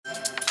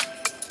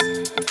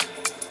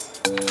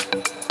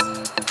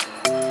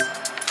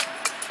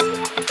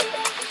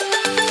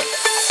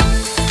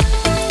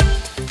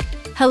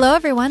Hello,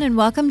 everyone, and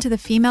welcome to the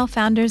Female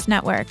Founders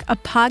Network, a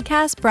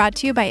podcast brought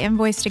to you by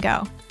Invoice to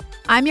Go.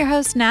 I'm your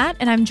host, Nat,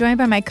 and I'm joined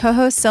by my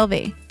co-host,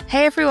 Sylvie.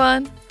 Hey,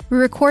 everyone. We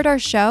record our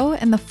show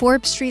in the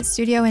Forbes Street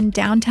studio in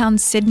downtown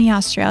Sydney,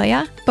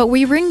 Australia, but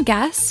we bring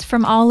guests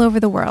from all over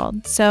the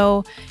world.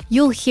 So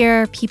you'll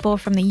hear people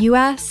from the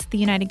US, the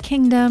United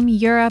Kingdom,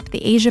 Europe,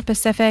 the Asia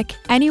Pacific,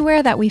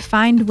 anywhere that we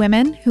find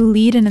women who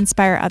lead and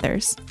inspire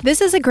others.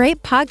 This is a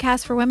great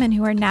podcast for women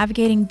who are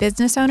navigating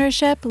business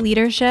ownership,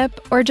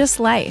 leadership, or just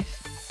life.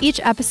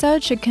 Each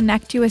episode should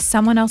connect you with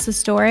someone else's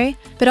story,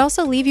 but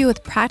also leave you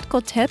with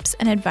practical tips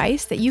and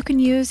advice that you can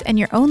use in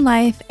your own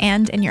life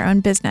and in your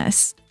own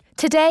business.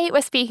 Today,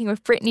 we're speaking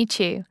with Britney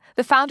Chu,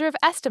 the founder of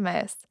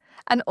Estamos,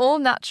 an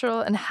all-natural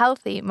and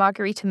healthy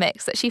margarita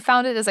mix that she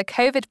founded as a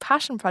COVID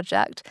passion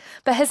project,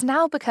 but has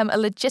now become a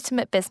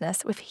legitimate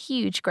business with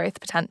huge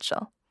growth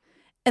potential.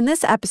 In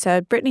this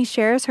episode, Britney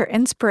shares her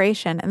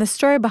inspiration and the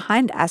story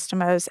behind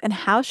Estamos and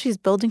how she's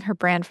building her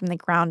brand from the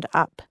ground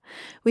up.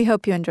 We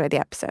hope you enjoy the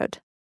episode.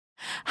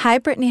 Hi,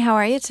 Britney. How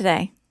are you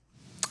today?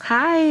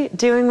 Hi,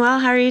 doing well.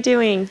 How are you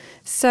doing?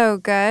 So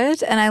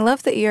good. And I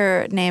love that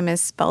your name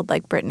is spelled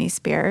like Britney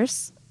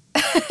Spears.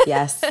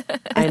 Yes,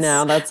 I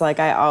know. That's like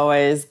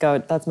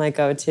that's my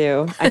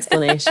go-to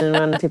explanation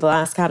when people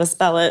ask how to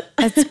spell it.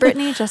 It's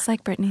Britney, just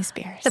like Britney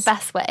Spears. The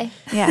best way.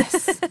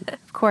 Yes,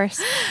 of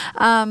course.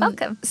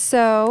 Welcome.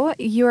 So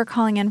you are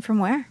calling in from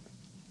where?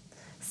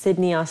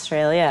 Sydney,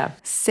 Australia.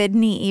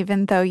 Sydney,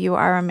 even though you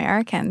are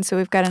American. So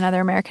we've got another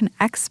American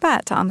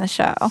expat on the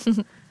show.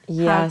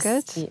 Yes. How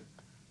good?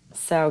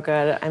 So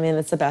good. I mean,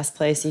 it's the best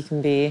place you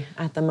can be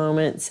at the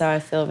moment. So I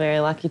feel very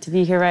lucky to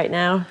be here right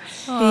now.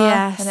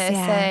 Yes, I know,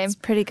 yeah, same. it's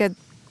pretty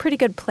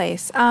good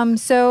place.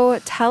 So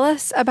tell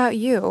us about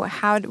you.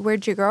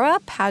 Where'd you grow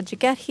up? How'd you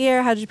get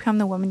here? How'd you become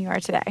the woman you are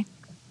today?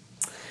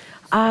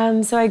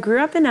 So I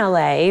grew up in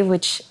LA,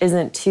 which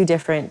isn't too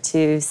different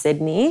to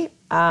Sydney.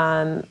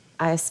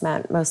 I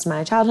spent most of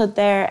my childhood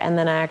there, and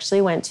then I actually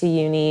went to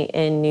uni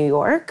in New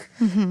York,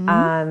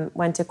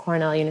 went to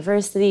Cornell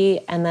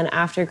University, and then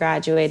after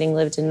graduating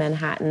lived in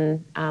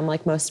Manhattan,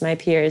 like most of my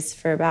peers,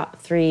 for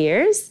about 3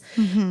 years.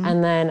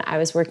 And then I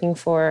was working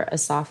for a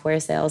software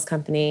sales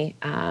company,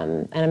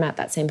 and I'm at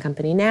that same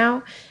company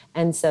now.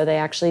 And so they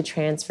actually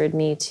transferred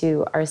me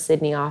to our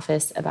Sydney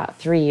office about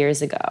 3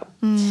 years ago.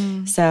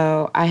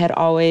 So I had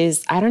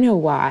always, I don't know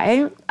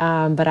why,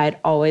 but I'd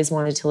always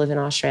wanted to live in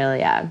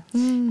Australia.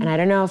 And I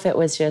don't know if it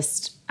was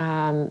just,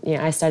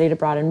 I studied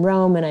abroad in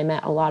Rome and I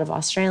met a lot of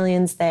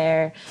Australians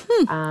there.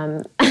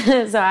 So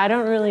I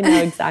don't really know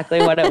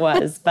exactly what it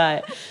was,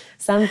 but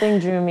something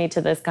drew me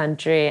to this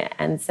country.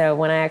 And so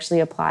when I actually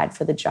applied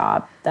for the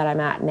job that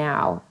I'm at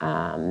now,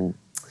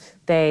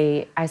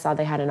 I saw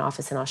they had an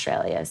office in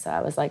Australia. So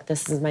I was like,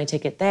 this is my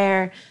ticket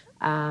there.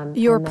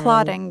 You were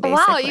plotting,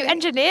 basically. Wow, you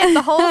engineered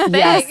the whole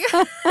thing.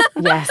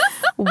 Yes.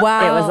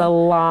 Wow. It was a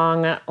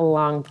long,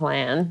 long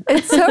plan.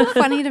 It's so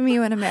funny to me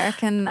when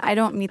I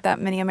don't meet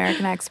that many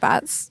American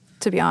expats,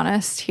 to be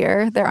honest,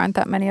 here. There aren't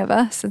that many of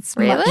us. It's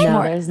Really? much No,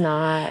 more, there's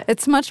not.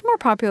 It's much more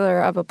popular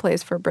of a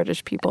place for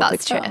British people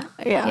That's to go. true.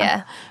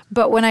 Yeah.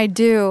 But when I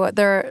do,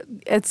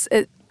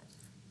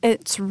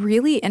 it's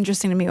really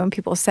interesting to me when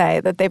people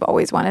say that they've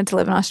always wanted to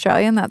live in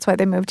Australia and that's why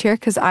they moved here.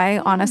 Because I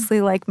honestly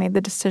made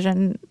the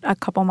decision a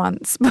couple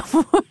months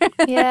before.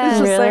 Yeah. It's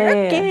just like,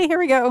 Really? okay, here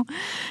we go.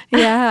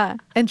 Yeah.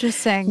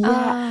 Interesting.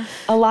 Yeah.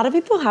 A lot of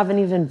people haven't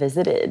even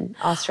visited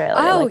Australia.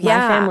 Oh, My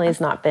yeah. family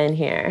has not been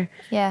here.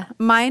 Yeah.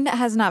 Mine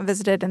has not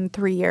visited in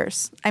 3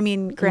 years. I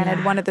mean,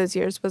 granted, one of those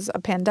years was a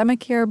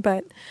pandemic year,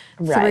 but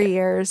 3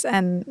 years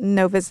and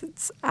no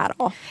visits at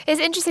all.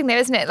 It's interesting though,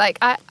 isn't it? Like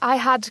I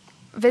had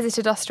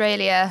visited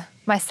Australia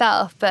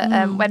myself, but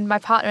when my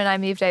partner and I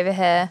moved over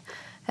here,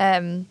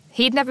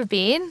 he'd never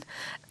been.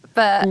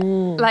 But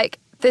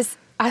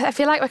I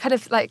feel like we're kind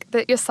of like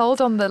that. You're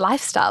sold on the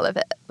lifestyle of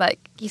it. Like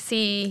you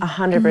see,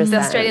 100%. the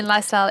Australian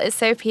lifestyle is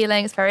so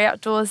appealing. It's very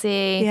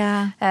outdoorsy.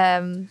 Yeah.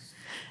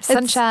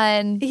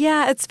 Sunshine.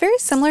 It's very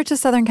similar to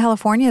Southern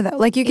California, though.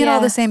 Like you get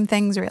all the same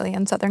things really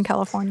in Southern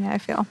California, I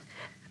feel.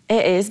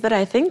 It is, but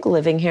I think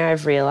living here,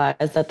 I've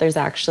realized that there's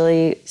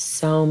actually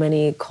so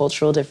many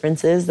cultural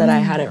differences that I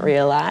hadn't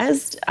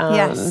realized.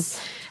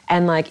 Yes.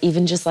 And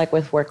even just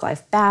with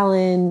work-life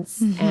balance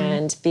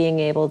and being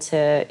able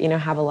to,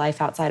 have a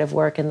life outside of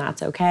work, and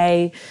that's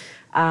okay.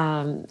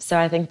 So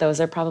I think those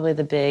are probably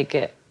the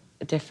big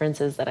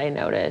differences that I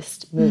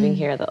noticed moving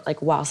here,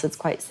 that whilst it's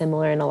quite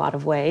similar in a lot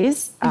of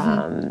ways,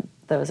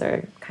 those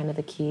are kind of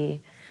the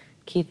key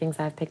things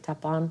I've picked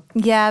up on.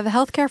 Yeah, the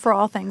healthcare for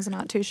all things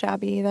not too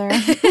shabby either.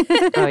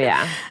 Oh,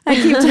 yeah. I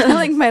keep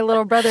telling my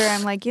little brother,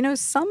 I'm like,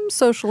 some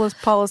socialist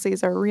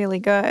policies are really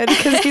good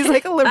because he's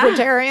like a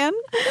libertarian.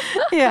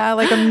 Yeah,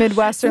 like a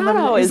Midwestern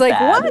libertarian. He's like,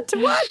 bad.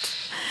 what?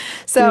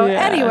 So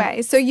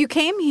anyway, so you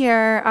came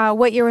here,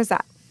 what year was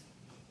that?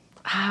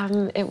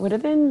 It would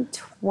have been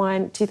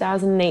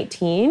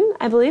 2018,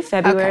 I believe,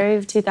 February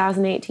of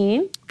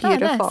 2018.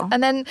 Beautiful. Oh, nice.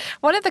 And then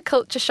one of the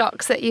culture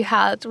shocks that you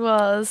had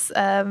was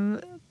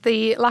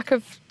the lack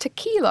of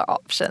tequila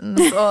options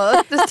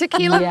or the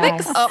tequila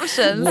mix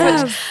options,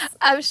 which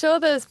I'm sure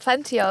there's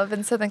plenty of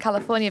in Southern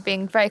California,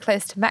 being very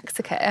close to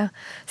Mexico.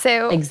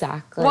 So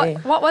exactly.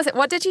 What was it?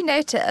 What did you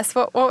notice?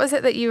 What was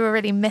it that you were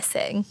really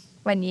missing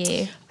when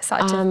you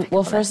started to pick well,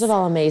 up on first this? of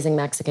all, amazing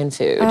Mexican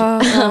food. Oh,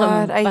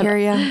 God, I hear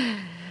you.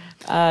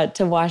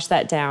 To wash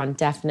that down,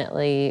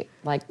 definitely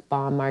like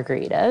bomb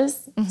margaritas.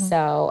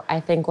 So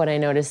I think what I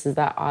noticed is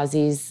that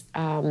Aussies,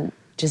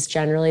 just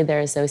generally their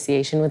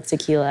association with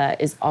tequila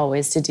is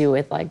always to do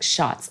with like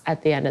shots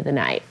at the end of the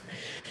night.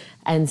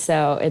 And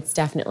so it's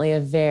definitely a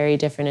very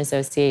different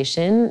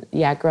association.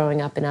 Yeah, growing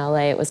up in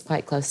LA, it was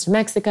quite close to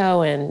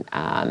Mexico, and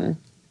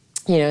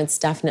it's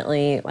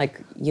definitely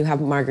like you have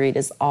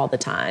margaritas all the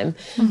time.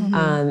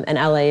 And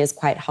LA is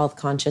quite health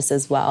conscious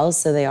as well,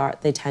 so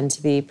they tend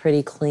to be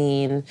pretty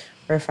clean,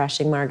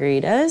 refreshing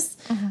margaritas.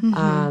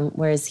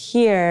 Whereas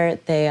here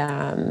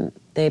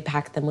they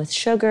pack them with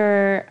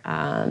sugar,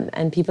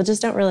 and people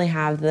just don't really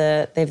have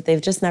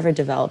they've just never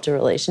developed a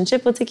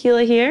relationship with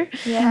tequila here,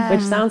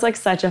 which sounds like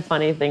such a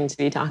funny thing to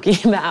be talking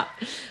about.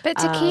 But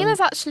tequila's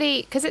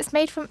actually, because it's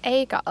made from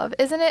agave,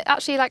 isn't it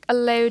actually like a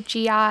low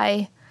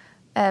GI,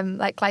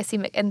 like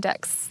glycemic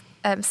index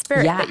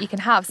spirit that you can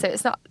have? So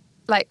it's not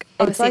like,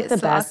 obviously it's like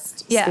the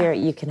best spirit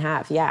you can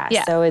have.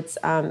 So it's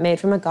made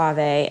from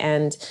agave,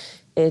 and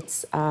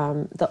it's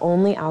the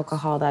only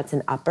alcohol that's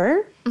an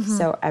upper.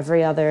 So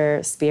every other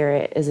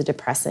spirit is a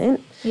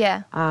depressant.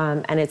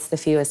 And it's the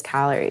fewest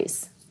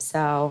calories.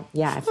 So,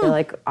 I feel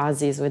like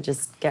Aussies would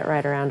just get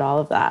right around all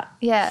of that.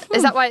 Yeah.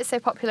 Is that why it's so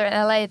popular in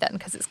LA then?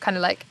 Because it's kind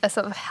of like a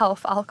sort of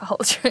health alcohol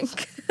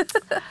drink?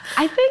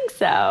 I think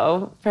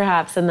so,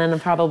 perhaps. And then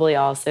probably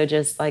also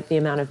just like the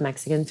amount of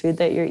Mexican food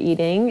that you're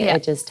eating.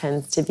 It just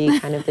tends to be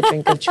kind of the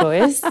drink of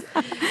choice.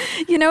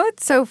 You know,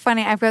 it's so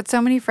funny. I've got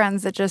so many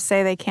friends that just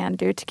say they can't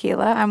do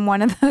tequila. I'm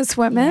one of those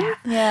women.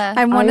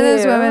 I'm one of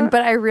those women,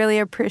 but I really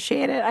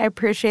appreciate it. I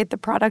appreciate the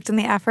product and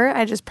the effort.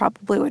 I just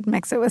probably would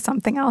mix it with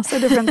something else, a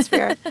different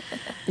spirit.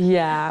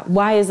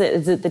 Why is it?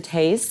 Is it the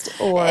taste,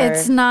 or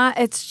it's not?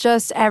 It's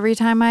just every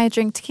time I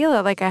drink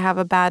tequila, like I have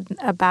a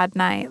bad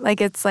night.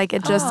 Like it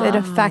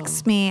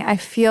affects me. I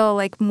feel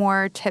like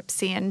more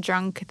tipsy and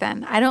drunk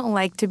than I don't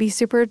like to be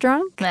super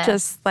drunk.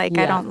 Just like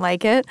I don't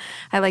like it.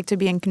 I like to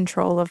be in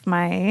control of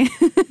my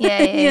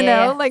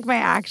like my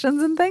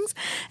actions and things.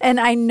 And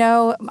I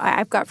know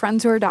I've got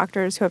friends who are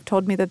doctors who have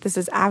told me that this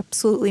is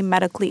absolutely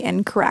medically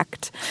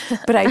incorrect,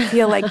 but I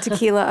feel like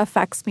tequila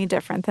affects me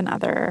different than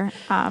other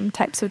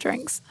types of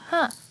drinks.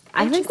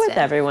 I think with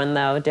everyone,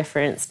 though,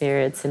 different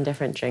spirits and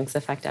different drinks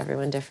affect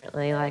everyone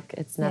differently. Like,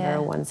 it's never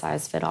a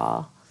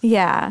one-size-fit-all.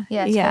 Yeah,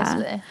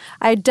 totally.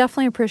 I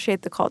definitely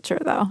appreciate the culture,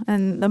 though,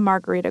 and the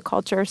margarita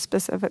culture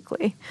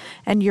specifically.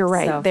 And you're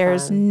right,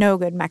 there's no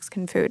good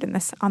Mexican food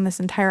on this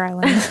entire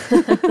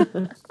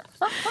island.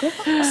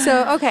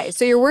 So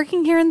you're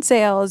working here in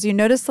sales. You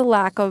notice the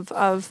lack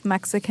of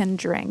Mexican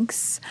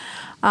drinks.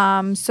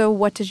 So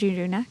what did you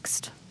do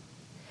next?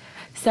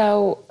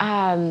 So,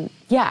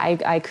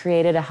 I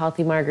created a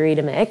healthy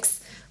margarita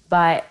mix,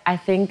 but I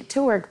think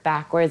to work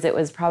backwards, it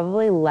was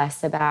probably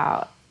less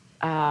about,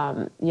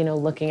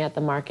 looking at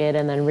the market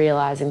and then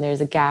realizing there's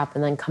a gap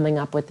and then coming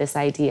up with this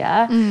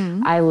idea.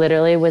 I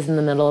literally was in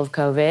the middle of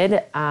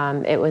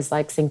COVID. It was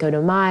like Cinco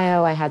de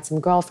Mayo. I had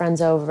some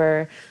girlfriends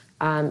over.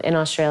 In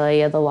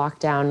Australia, the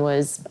lockdown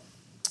was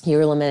you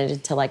were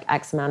limited to like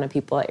X amount of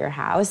people at your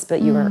house,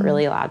 but you weren't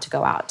really allowed to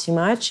go out too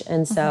much.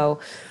 And so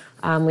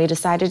we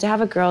decided to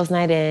have a girls'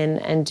 night in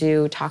and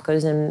do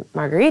tacos and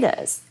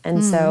margaritas.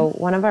 And so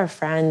one of our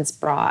friends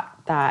brought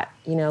that,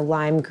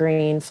 lime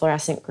green,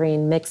 fluorescent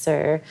green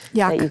mixer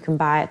that you can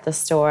buy at the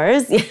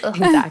stores.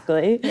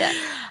 Exactly.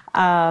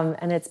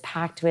 And it's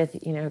packed with,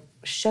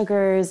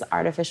 sugars,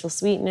 artificial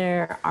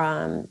sweetener,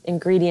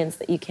 ingredients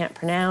that you can't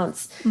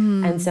pronounce.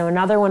 And so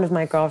another one of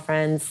my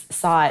girlfriends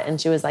saw it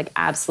and she was like,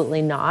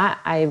 absolutely not.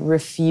 I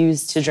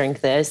refuse to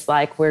drink this.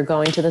 Like, we're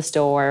going to the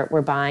store,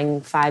 we're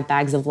buying 5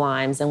 bags of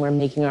limes and we're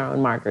making our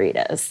own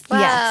margaritas. Wow.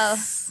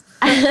 Yes.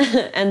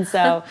 And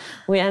so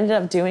we ended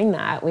up doing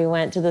that. We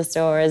went to the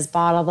stores,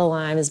 bought all the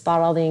limes,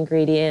 bought all the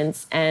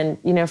ingredients. And,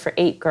 for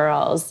 8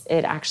 girls,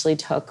 it actually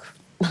took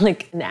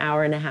like an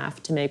hour and a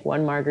half to make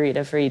one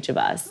margarita for each of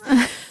us.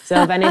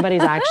 So if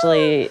anybody's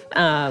actually,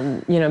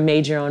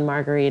 made your own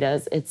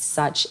margaritas, it's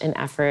such an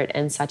effort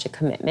and such a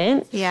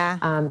commitment.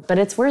 But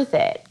it's worth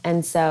it.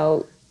 And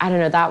so, I don't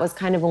know, that was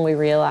kind of when we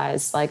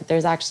realized, like,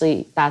 there's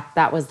actually,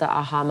 that was the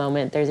aha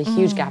moment. There's a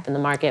huge gap in the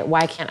market.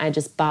 Why can't I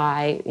just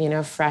buy,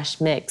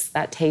 fresh mix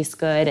that tastes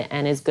good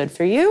and is good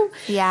for you?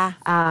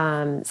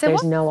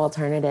 There's no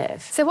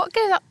alternative. So what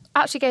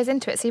actually goes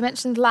into it? So you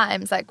mentioned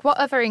limes. Like, what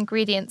other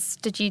ingredients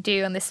did you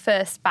do on this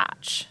first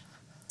batch?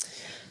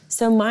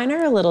 So mine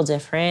are a little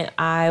different.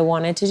 I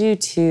wanted to do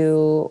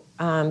two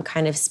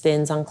kind of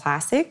spins on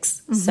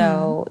classics.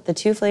 So the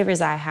two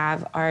flavors I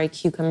have are a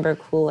cucumber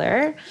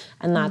cooler,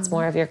 and that's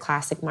more of your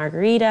classic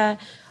margarita.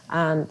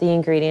 The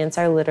ingredients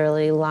are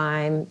literally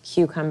lime,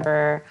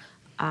 cucumber,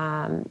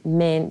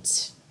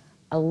 mint,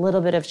 a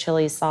little bit of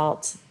chili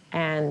salt,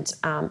 and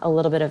a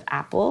little bit of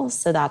apple.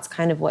 So that's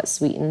kind of what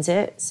sweetens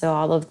it. So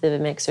all of the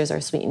mixers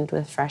are sweetened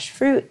with fresh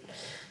fruit.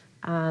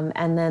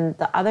 And then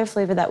the other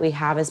flavor that we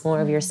have is more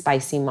of your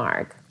spicy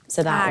marg.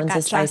 So that one's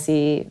a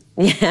spicy,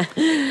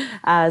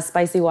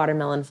 spicy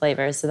watermelon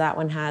flavor. So that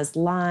one has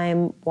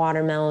lime,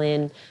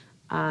 watermelon,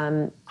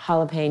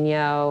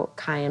 jalapeno,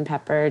 cayenne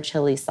pepper,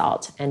 chili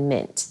salt, and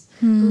mint.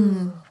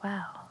 Ooh,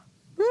 wow.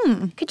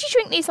 Could you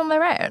drink these on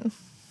their own?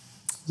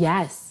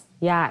 Yes.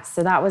 Yeah,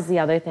 so that was the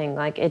other thing.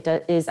 Like,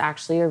 is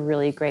actually a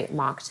really great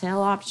mocktail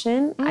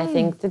option. I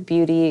think the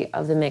beauty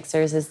of the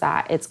mixers is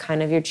that it's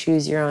kind of your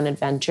choose your own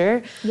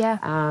adventure.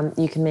 Yeah.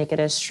 You can make it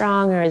as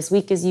strong or as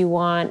weak as you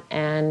want.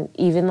 And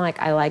even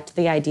like, I liked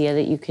the idea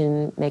that you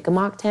can make a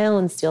mocktail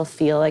and still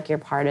feel like you're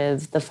part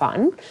of the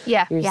fun.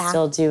 Yeah. You're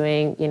still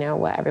doing,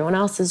 what everyone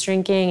else is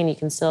drinking, and you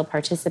can still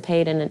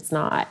participate, and it's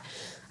not...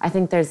 I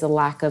think there's a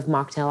lack of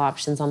mocktail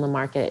options on the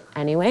market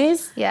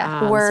anyways. Yeah.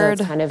 So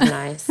it's kind of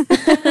nice.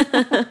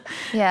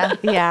 Yeah.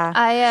 Yeah.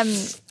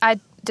 I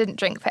didn't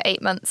drink for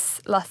 8 months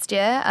last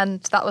year,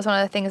 and that was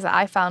one of the things that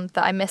I found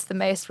that I missed the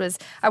most. Was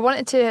I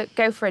wanted to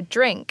go for a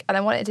drink, and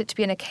I wanted it to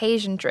be an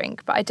occasion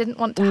drink, but I didn't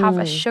want to have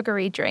a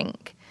sugary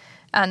drink.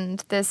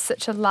 And there was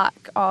such a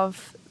lack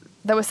of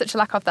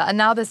that, and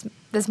now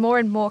there's more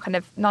and more kind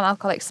of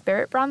non-alcoholic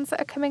spirit brands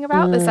that are coming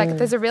about.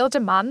 There's a real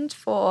demand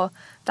for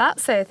that.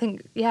 So I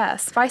think,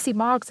 spicy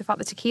margs without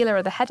the tequila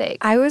or the headache.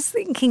 I was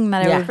thinking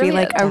that it would be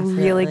like a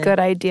really good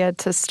idea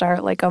to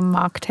start like a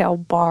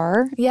mocktail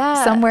bar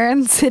somewhere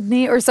in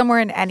Sydney or somewhere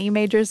in any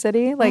major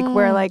city, like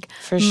where like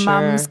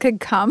moms could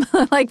come,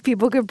 like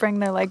people could bring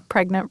their like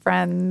pregnant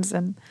friends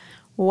and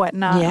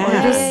whatnot,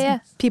 or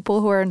just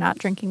people who are not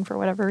drinking for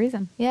whatever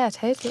reason. Yeah,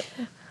 totally.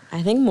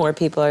 I think more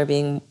people are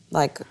being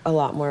like a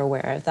lot more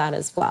aware of that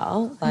as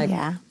well. Like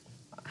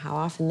how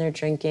often they're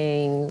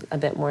drinking, a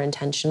bit more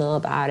intentional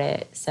about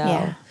it.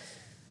 So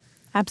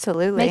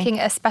absolutely. Making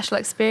it a special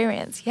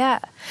experience. Yeah.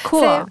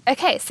 Cool.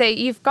 So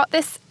you've got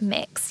this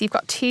mix, you've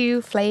got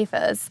two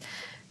flavors.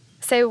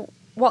 So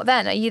what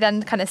then? Are you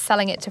then kind of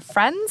selling it to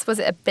friends? Was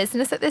it a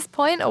business at this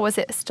point, or was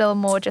it still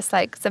more just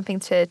like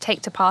something to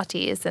take to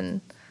parties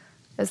and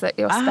it was like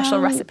your special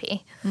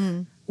recipe?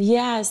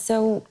 Yeah,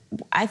 so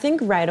I think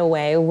right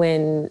away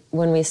when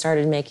we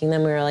started making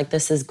them, we were like,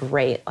 this is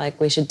great. Like,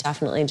 we should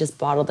definitely just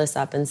bottle this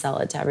up and sell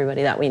it to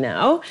everybody that we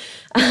know.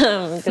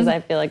 Because I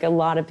feel like a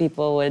lot of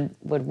people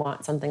would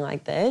want something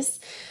like this.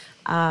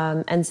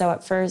 And so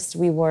at first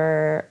we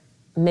were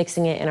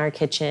mixing it in our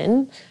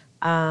kitchen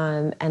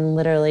and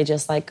literally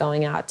just like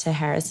going out to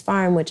Harris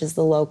Farm, which is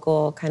the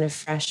local kind of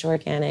fresh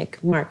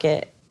organic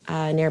market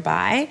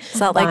nearby. Is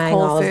that like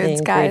Whole Foods,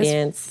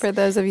 guys? For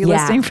those of you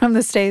listening from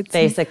the States.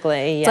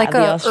 Basically, it's like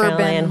the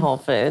Australian Whole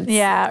Foods.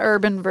 Yeah,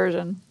 urban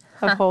version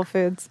of Whole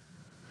Foods.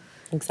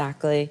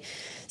 Exactly.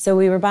 So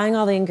we were buying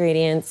all the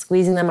ingredients,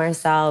 squeezing them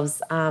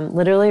ourselves,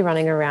 literally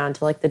running around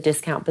to like the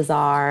discount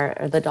bazaar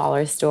or the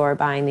dollar store,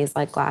 buying these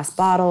like glass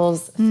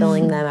bottles,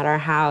 filling them at our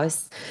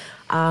house.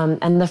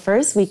 And the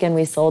first weekend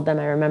we sold them,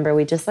 I remember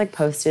we just like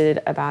posted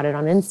about it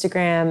on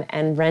Instagram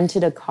and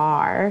rented a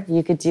car.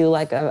 You could do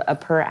like a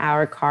per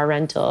hour car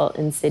rental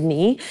in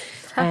Sydney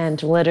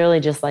and literally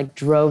just like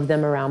drove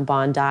them around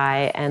Bondi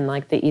and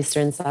like the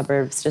eastern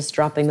suburbs, just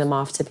dropping them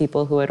off to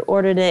people who had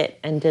ordered it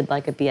and did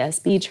like a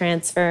BSB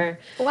transfer.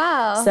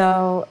 Wow.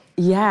 So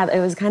yeah, it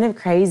was kind of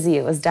crazy.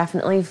 It was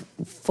definitely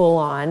full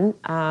on.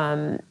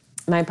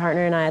 My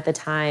partner and I at the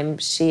time,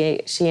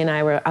 she and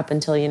I were up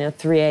until,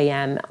 3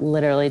 a.m.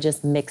 literally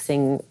just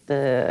mixing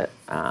the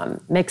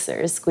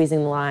mixers, squeezing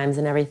the limes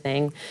and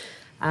everything,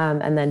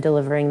 and then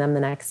delivering them the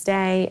next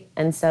day.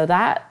 And so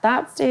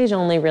that stage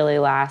only really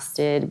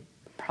lasted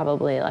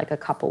probably like a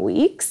couple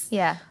weeks.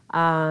 Yeah.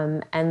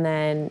 And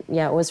then,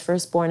 it was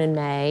first born in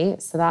May,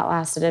 so that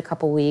lasted a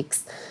couple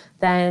weeks.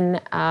 Then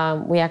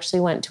we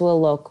actually went to a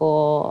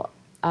local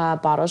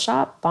bottle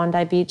shop,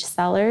 Bondi Beach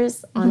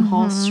Cellars on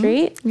Hall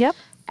Street. Yep.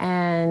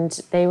 And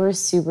they were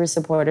super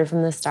supportive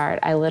from the start.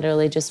 I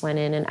literally just went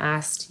in and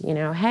asked,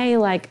 hey,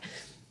 like,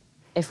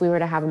 if we were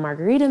to have a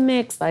margarita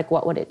mix, like,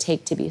 what would it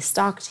take to be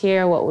stocked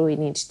here? What would we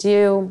need to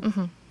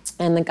do?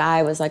 And the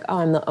guy was like, oh,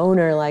 I'm the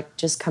owner. Like,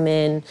 just come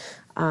in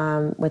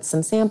with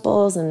some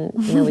samples and,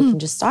 we can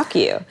just stock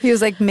you. He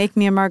was like, make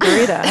me a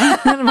margarita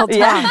and we'll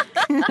talk.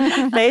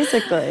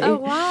 Basically. Oh,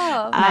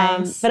 wow.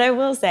 Nice. But I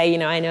will say,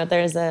 I know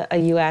there's a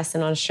US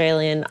and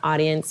Australian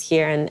audience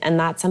here, and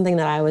that's something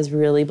that I was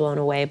really blown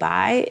away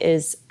by,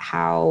 is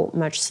how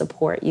much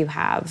support you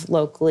have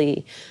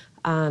locally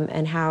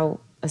and how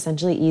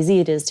essentially easy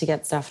it is to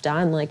get stuff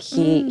done. Like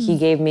he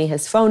gave me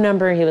his phone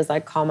number. He was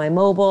like, call my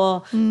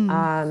mobile,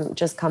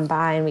 just come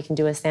by and we can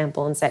do a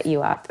sample and set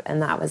you up.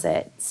 And that was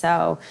it.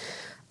 So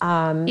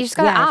you just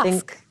got to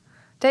ask,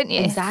 don't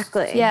you?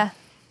 Exactly. Yeah.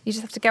 You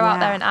just have to go out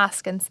there and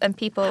ask, and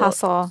people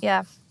hustle.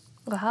 Yeah,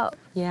 will help.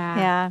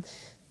 Yeah.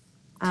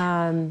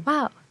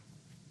 Wow.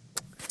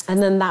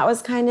 And then that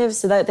was kind of,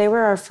 so that they were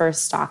our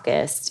first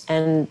stockist.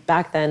 And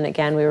back then,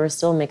 again, we were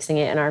still mixing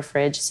it in our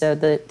fridge. So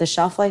the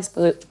shelf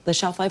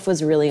life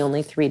was really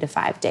only 3 to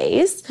 5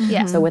 days.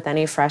 Yeah. So with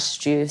any fresh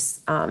juice,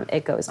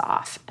 it goes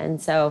off.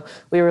 And so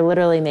we were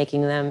literally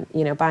making them,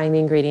 buying the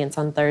ingredients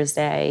on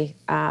Thursday,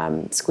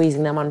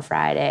 squeezing them on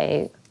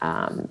Friday,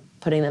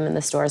 putting them in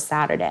the stores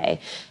Saturday.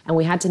 And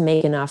we had to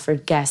make enough for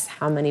guess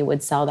how many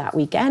would sell that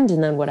weekend.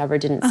 And then whatever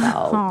didn't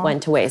sell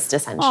went to waste,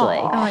 essentially.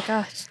 Oh my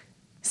gosh.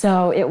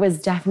 So it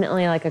was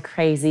definitely like a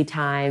crazy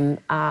time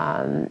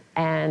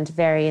and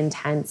very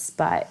intense,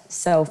 but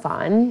so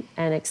fun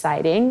and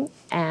exciting.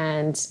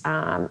 And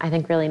I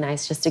think really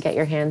nice just to get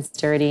your hands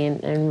dirty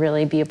and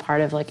really be a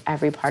part of like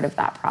every part of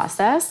that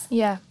process.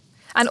 Yeah.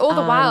 And all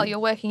the while you're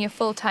working your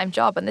full-time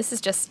job, and this is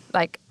just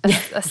like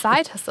a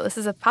side hustle. This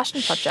is a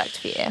passion project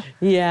for you.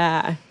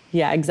 Yeah,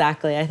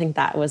 exactly. I think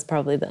that was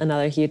probably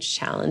another huge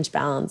challenge,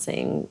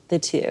 balancing the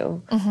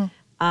two. Mm-hmm.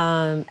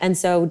 And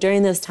so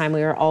during this time,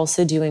 we were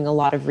also doing a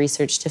lot of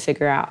research to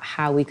figure out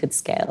how we could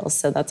scale.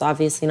 So that's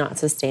obviously not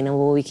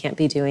sustainable. We can't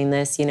be doing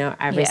this,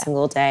 every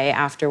single day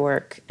after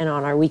work and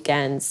on our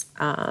weekends.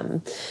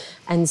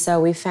 And so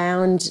we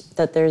found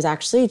that there's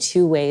actually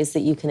 2 ways that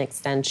you can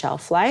extend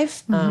shelf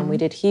life. We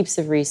did heaps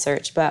of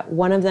research, but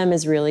one of them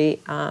is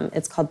really,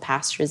 it's called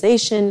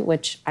pasteurization,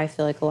 which I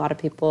feel like a lot of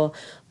people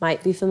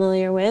might be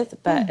familiar with.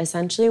 But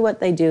essentially what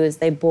they do is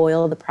they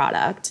boil the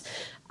product.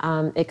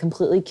 It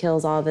completely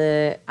kills all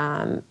the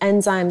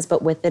enzymes,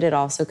 but with it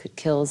also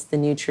kills the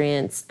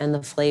nutrients and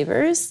the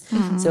flavors.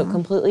 Mm-hmm. So it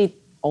completely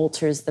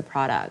alters the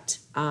product.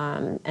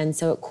 And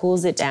so it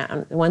cools it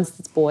down. Once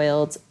it's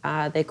boiled,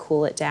 they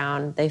cool it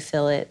down, they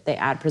fill it, they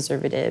add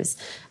preservatives.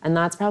 And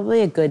that's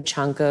probably a good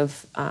chunk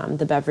of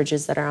the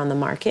beverages that are on the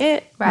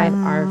market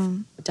are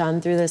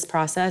done through this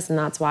process. And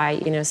that's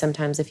why,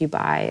 sometimes if you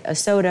buy a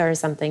soda or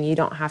something, you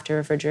don't have to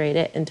refrigerate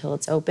it until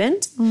it's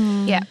opened.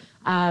 Yeah.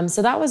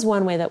 So that was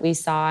one way that we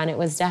saw, and it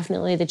was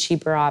definitely the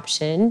cheaper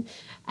option.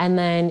 And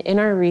then in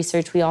our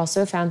research, we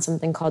also found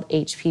something called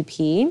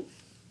HPP,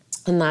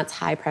 and that's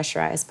high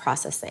pressurized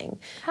processing.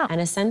 Huh. And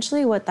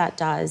essentially what that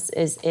does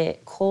is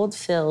it cold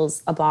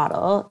fills a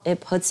bottle. It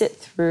puts it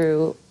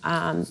through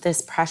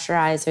this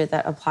pressurizer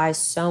that applies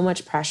so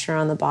much pressure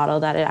on the bottle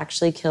that it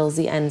actually kills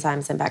the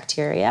enzymes and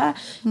bacteria.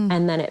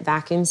 And then it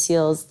vacuum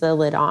seals the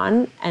lid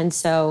on. And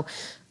so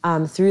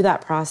through that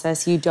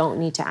process, you don't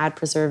need to add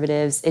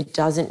preservatives. It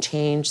doesn't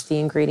change the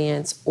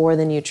ingredients or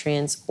the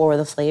nutrients or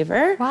the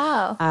flavor.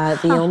 Wow.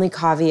 The only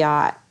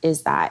caveat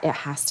is that it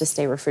has to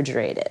stay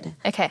refrigerated.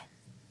 Okay.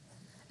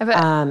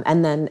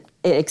 And then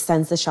it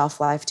extends the shelf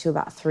life to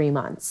about 3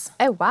 months.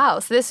 Oh, wow.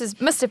 So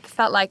this must have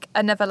felt like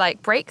another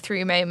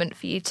breakthrough moment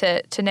for you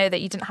to know that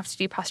you didn't have to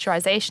do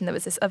pasteurization. There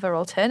was this other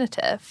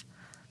alternative.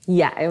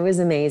 Yeah, it was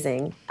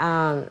amazing.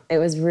 It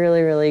was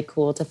really, really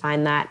cool to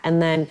find that. And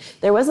then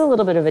there was a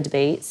little bit of a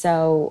debate.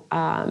 So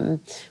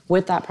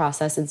with that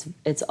process,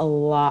 it's a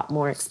lot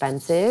more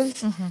expensive.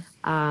 Mm-hmm.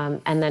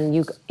 And then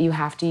you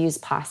have to use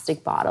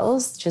plastic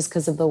bottles just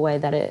because of the way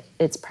that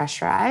it's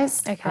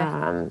pressurized. Okay.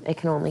 It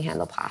can only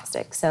handle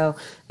plastic. So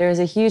there's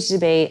a huge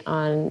debate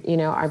on,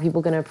 are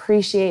people going to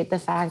appreciate the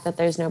fact that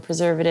there's no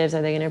preservatives?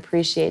 Are they going to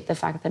appreciate the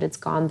fact that it's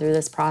gone through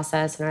this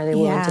process? And are they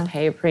willing to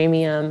pay a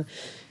premium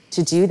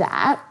to do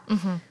that?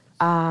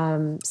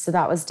 Mm-hmm. So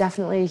that was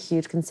definitely a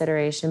huge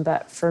consideration.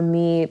 But for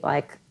me,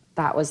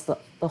 that was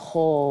the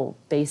whole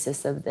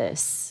basis of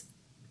this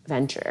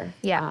venture.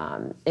 Yeah.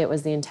 It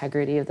was the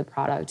integrity of the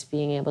product,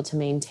 being able to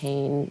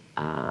maintain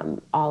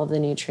all of the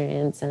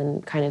nutrients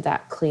and kind of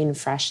that clean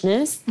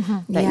freshness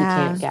that you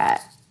can't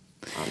get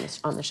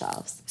on the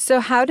shelves.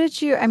 So how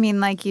did you,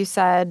 like you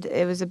said,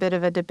 it was a bit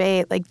of a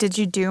debate. Did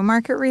you do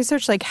market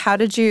research? How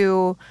did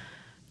you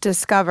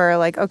discover,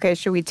 okay,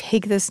 should we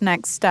take this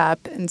next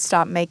step and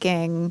stop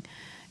making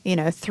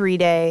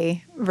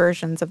 3-day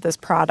versions of this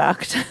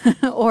product?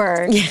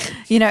 Or,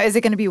 is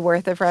it going to be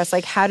worth it for us?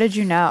 How did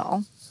you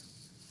know?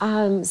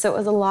 So it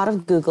was a lot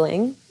of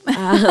Googling.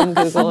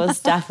 Google was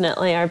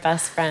definitely our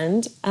best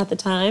friend at the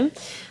time.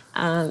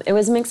 It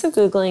was a mix of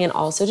Googling and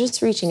also just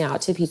reaching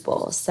out to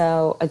people.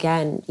 So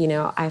again,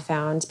 I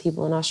found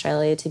people in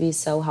Australia to be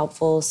so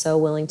helpful, so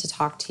willing to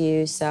talk to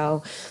you.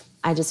 So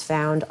I just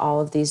found all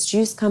of these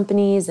juice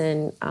companies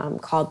and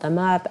called them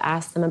up,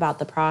 asked them about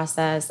the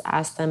process,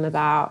 asked them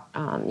about,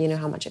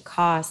 how much it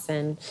costs,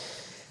 and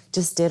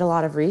just did a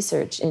lot of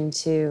research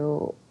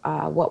into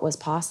what was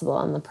possible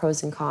and the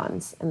pros and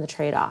cons and the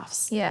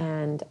trade-offs. Yeah.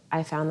 And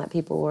I found that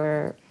people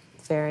were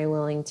very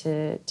willing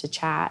to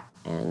chat.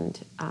 And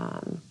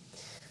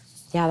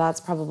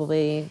that's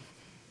probably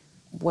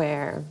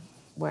where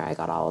I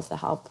got all of the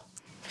help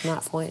from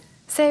that point.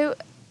 So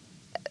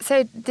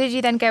did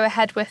you then go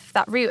ahead with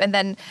that route? And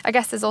then I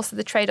guess there's also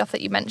the trade-off that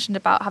you mentioned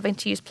about having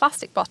to use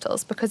plastic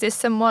bottles, because as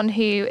someone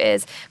who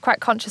is quite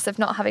conscious of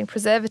not having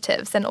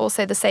preservatives, and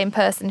also the same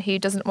person who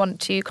doesn't want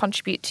to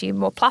contribute to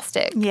more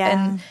plastic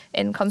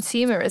in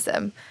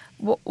consumerism,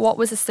 what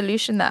was the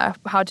solution there?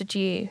 How did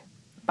you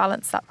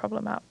balance that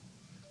problem out?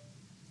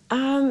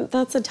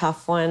 That's a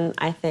tough one,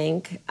 I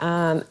think.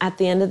 At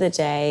the end of the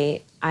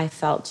day, I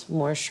felt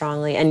more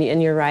strongly,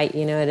 and you're right,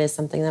 you know, it is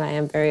something that I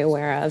am very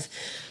aware of.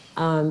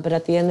 But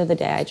at the end of the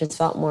day, I just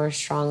felt more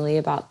strongly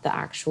about the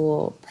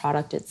actual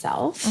product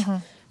itself.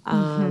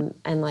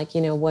 And like,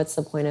 you know, what's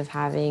the point of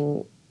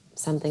having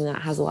something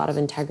that has a lot of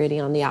integrity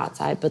on the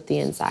outside, but the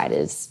inside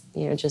is,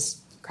 you know,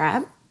 just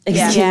crap?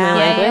 Excuse my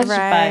language.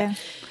 Right.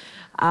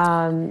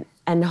 But,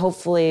 and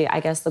hopefully, I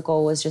guess the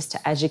goal was just to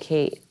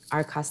educate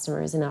our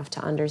customers enough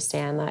to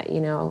understand that, you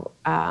know,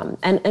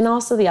 and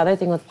also the other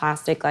thing with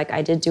plastic, like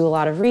I did do a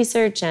lot of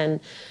research, and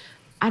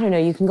I don't know,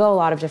 you can go a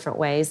lot of different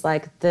ways.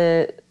 Like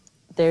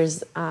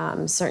there's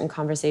certain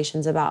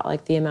conversations about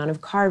like the amount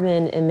of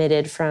carbon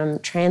emitted from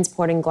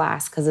transporting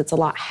glass because it's a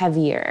lot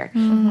heavier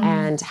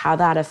and how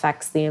that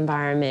affects the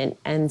environment.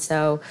 And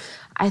so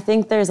I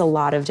think there's a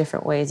lot of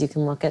different ways you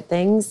can look at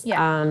things.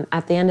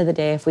 At the end of the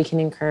day, if we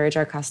can encourage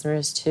our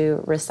customers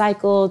to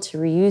recycle, to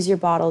reuse your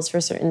bottles for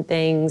certain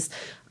things,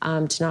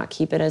 to not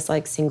keep it as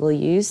like single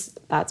use,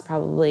 that's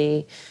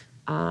probably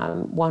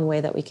one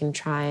way that we can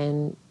try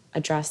and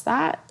address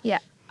that.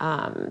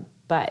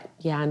 But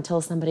yeah, until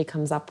somebody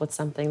comes up with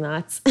something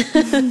that's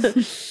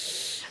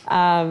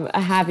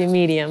a happy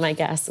medium, I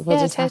guess. We'll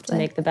just have to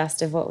make the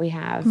best of what we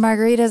have.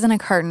 Margaritas in a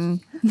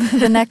carton,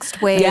 the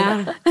next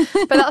wave.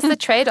 But that's the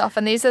trade-off,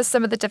 and these are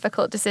some of the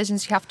difficult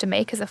decisions you have to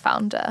make as a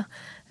founder.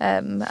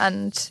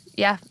 And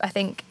yeah, I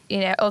think,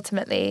 you know,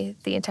 ultimately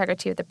the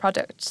integrity of the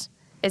product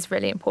is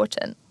really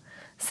important.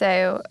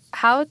 So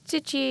how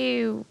did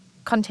you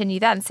continue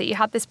then? So you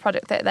had this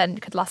product that then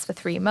could last for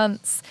 3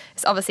 months.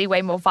 It's obviously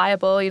way more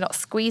viable. You're not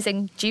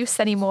squeezing juice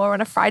anymore on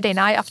a Friday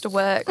night after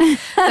work.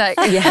 Like,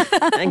 yeah,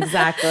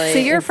 exactly. So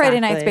your Friday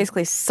nights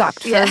basically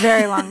sucked for a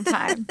very long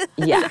time.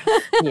 Yeah.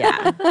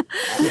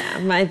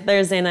 My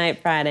Thursday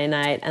night, Friday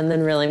night, and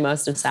then really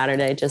most of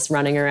Saturday just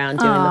running around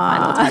doing the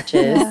final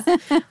touches.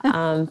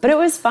 But it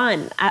was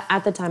fun.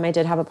 At the time, I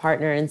did have a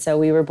partner, and so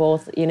we were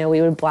both, you know, we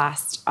would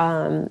blast.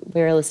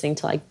 We were listening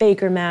to like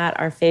Baker Matt,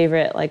 our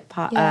favorite like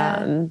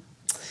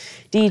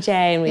DJ,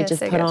 and we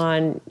just put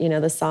on, you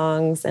know, the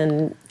songs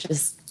and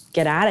just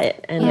get at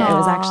it. And it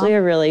was actually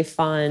a really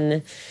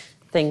fun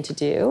thing to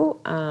do.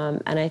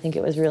 And I think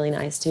it was really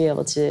nice to be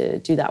able to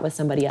do that with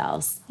somebody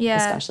else,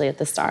 especially at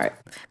the start.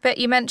 But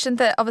you mentioned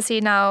that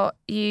obviously now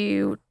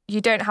you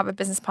don't have a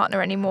business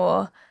partner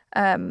anymore.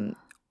 Did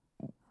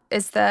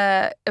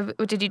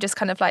you just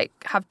kind of like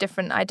have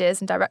different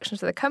ideas and directions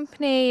for the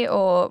company,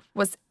 or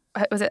was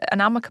it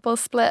an amicable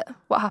split?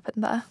 What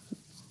happened there?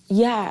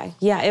 Yeah,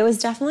 it was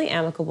definitely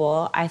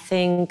amicable. I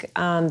think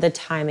the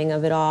timing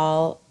of it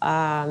all,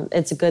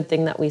 it's a good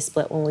thing that we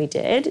split when we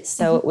did.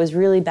 So it was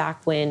really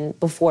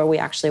before we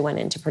actually went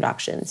into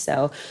production.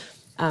 So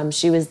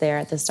she was there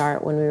at the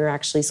start when we were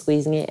actually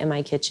squeezing it in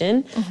my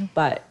kitchen,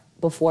 but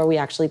before we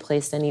actually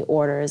placed any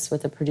orders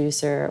with a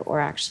producer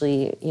or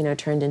actually, you know,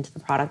 turned into the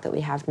product that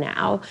we have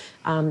now,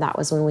 that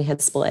was when we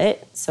had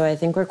split. So I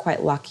think we're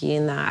quite lucky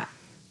in that,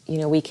 you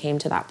know, we came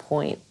to that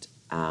point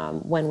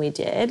when we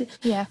did.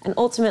 And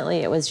ultimately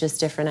it was just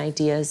different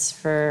ideas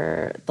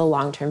for the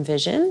long-term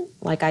vision.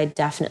 Like I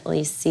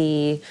definitely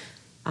see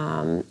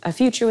a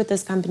future with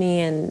this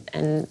company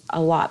and a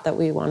lot that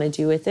we want to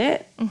do with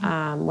it.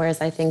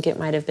 Whereas I think it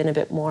might have been a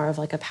bit more of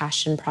like a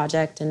passion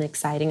project and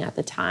exciting at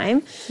the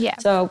time.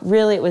 So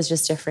really it was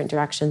just different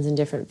directions and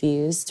different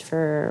views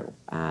for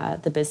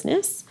the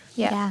business.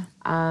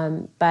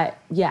 But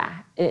yeah,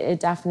 it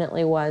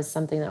definitely was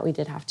something that we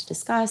did have to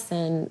discuss,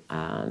 and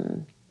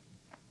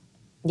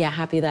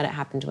happy that it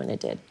happened when it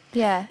did.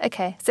 Yeah,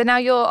 okay. So now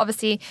you're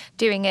obviously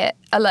doing it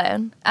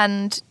alone,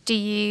 and do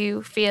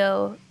you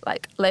feel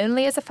like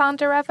lonely as a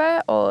founder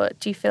ever, or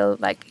do you feel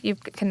like you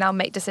can now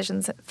make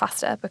decisions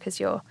faster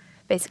because you're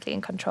basically in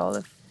control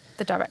of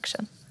the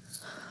direction?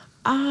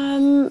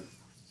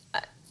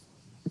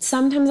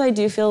 Sometimes I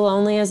do feel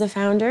lonely as a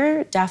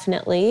founder,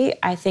 definitely.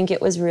 I think it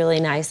was really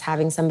nice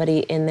having somebody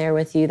in there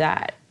with you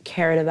that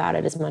cared about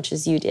it as much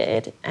as you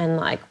did and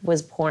like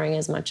was pouring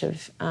as much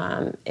of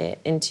it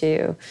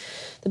into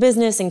the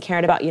business and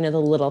cared about, you know,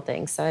 the little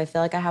things. So I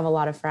feel like I have a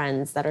lot of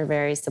friends that are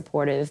very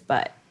supportive,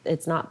 but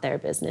it's not their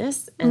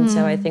business. And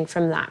so I think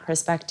from that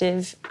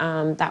perspective,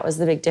 that was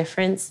the big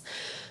difference.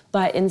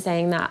 But in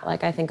saying that,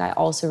 like, I think I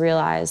also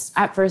realized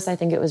at first, I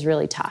think it was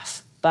really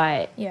tough.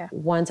 But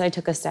once I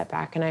took a step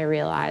back and I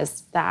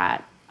realized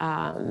that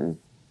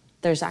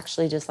there's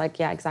actually just like,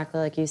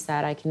 exactly like you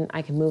said, I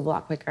can move a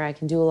lot quicker. I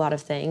can do a lot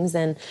of things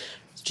and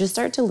just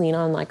start to lean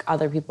on like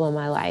other people in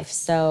my life.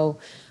 So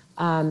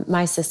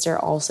my sister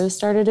also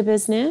started a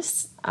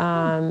business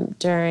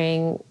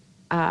during,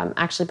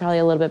 actually probably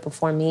a little bit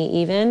before me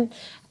even.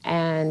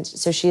 And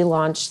so she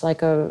launched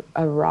like a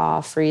raw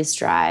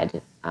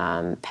freeze-dried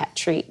pet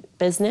treat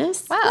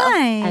business. Wow.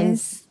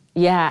 Nice.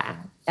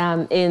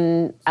 And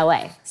in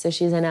LA. So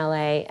she's in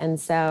LA. And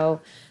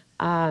so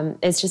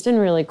it's just been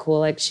really cool.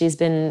 Like she's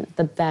been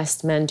the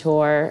best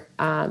mentor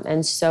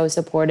and so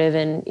supportive.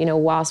 And, you know,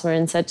 whilst we're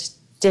in such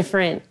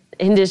different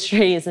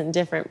industries and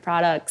different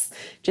products,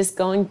 just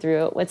going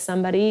through it with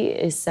somebody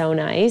is so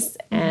nice.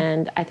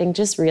 And I think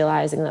just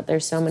realizing that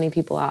there's so many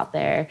people out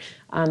there,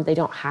 they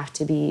don't have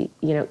to be,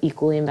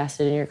 equally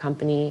invested in your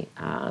company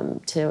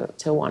to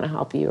want to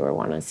help you or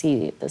want to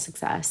see the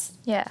success.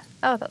 Yeah.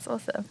 Oh, that's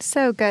awesome.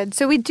 So good.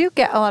 So we do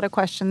get a lot of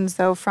questions,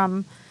 though,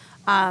 from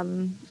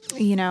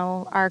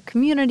our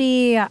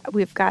community.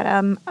 We've got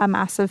a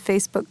massive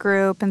Facebook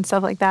group and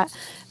stuff like that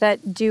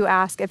do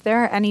ask if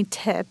there are any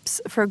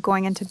tips for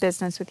going into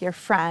business with your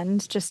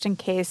friend, just in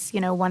case,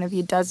 one of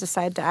you does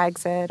decide to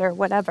exit or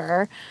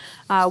whatever.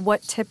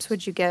 What tips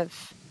would you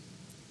give?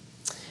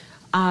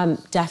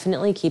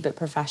 Definitely keep it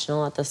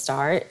professional at the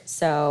start.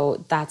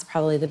 So that's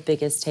probably the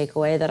biggest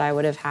takeaway that I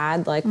would have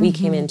had. Like, we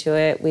came into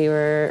it, we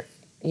were,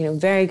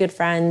 very good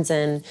friends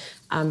and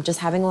just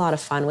having a lot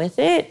of fun with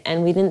it.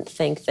 And we didn't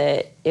think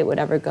that it would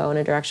ever go in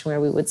a direction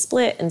where we would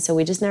split. And so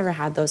we just never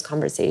had those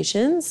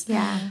conversations.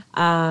 Yeah.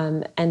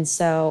 And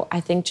so I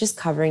think just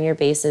covering your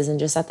bases and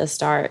just at the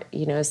start,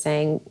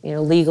 saying,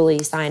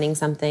 legally signing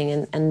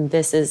something and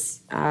this is,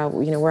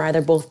 we're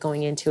either both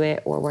going into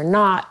it or we're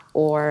not,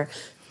 or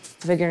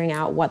figuring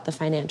out what the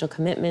financial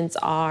commitments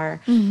are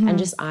and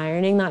just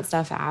ironing that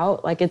stuff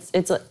out. Like,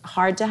 it's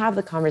hard to have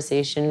the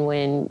conversation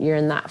when you're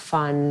in that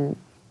fun,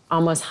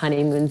 almost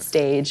honeymoon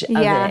stage of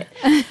it.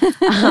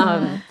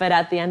 But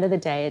at the end of the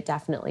day, it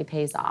definitely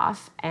pays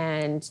off.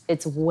 And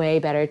it's way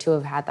better to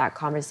have had that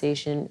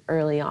conversation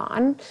early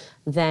on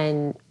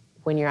than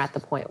when you're at the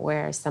point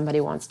where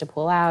somebody wants to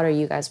pull out or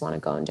you guys want to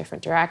go in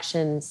different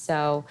directions.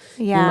 So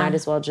you might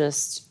as well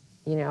just,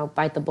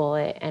 bite the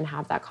bullet and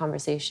have that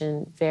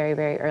conversation very,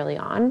 very early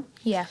on.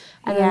 Yeah.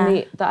 And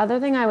then the other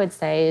thing I would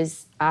say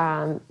is,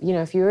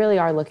 if you really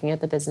are looking at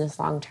the business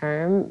long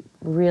term,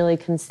 really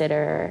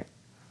consider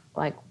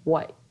like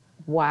what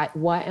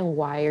and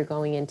why you're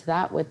going into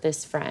that with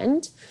this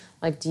friend.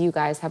 Like, do you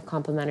guys have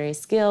complementary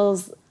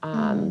skills?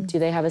 Do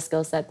they have a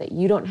skill set that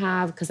you don't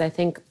have? Because I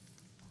think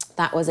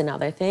that was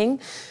another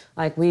thing.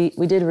 Like, we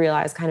did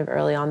realize kind of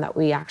early on that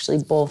we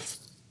actually both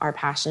are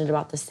passionate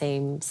about the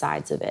same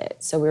sides of it.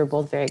 So we were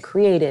both very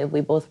creative. We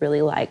both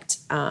really liked,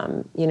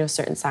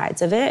 certain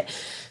sides of it.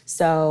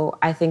 So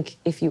I think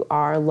if you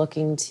are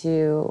looking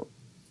to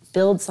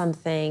build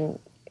something,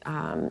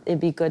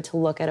 it'd be good to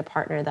look at a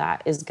partner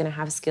that is going to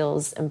have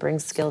skills and bring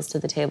skills to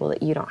the table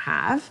that you don't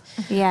have.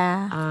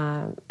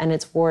 Yeah. And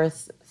it's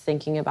worth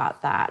thinking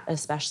about that,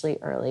 especially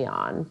early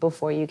on,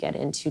 before you get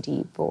in too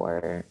deep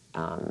or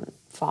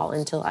fall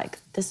into like,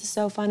 this is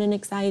so fun and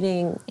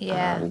exciting.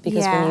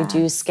 Because when you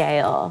do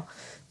scale,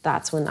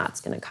 that's when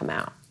that's going to come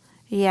out.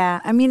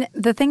 Yeah. I mean,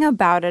 the thing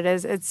about it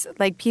is it's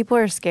like people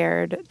are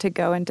scared to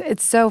go into,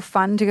 it's so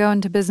fun to go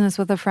into business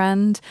with a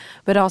friend,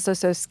 but also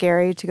so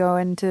scary to go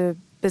into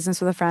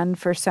business with a friend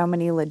for so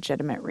many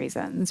legitimate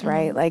reasons,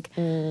 right? Like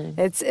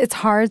it's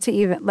hard to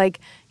even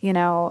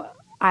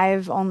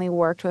I've only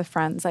worked with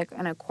friends like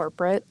in a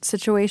corporate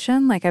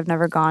situation. Like, I've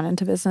never gone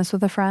into business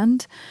with a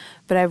friend,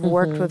 but I've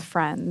worked with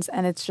friends,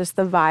 and it's just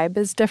the vibe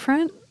is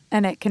different,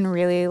 and it can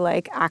really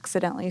like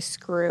accidentally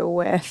screw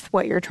with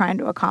what you're trying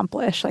to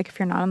accomplish, like if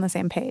you're not on the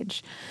same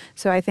page.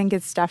 So I think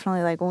it's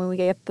definitely like when we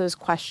get those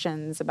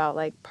questions about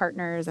like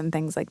partners and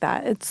things like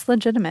that, it's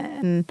legitimate,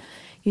 and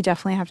you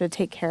definitely have to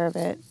take care of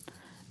it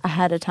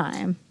ahead of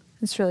time.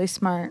 It's really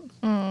smart.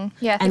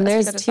 Yeah, and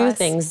there's two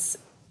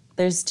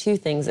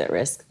things at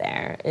risk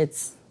there.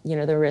 It's,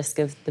 the risk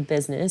of the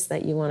business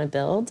that you want to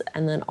build,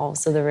 and then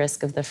also the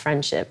risk of the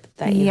friendship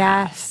that you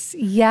have.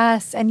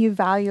 Yes, and you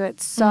value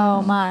it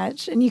so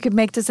much. And you could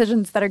make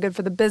decisions that are good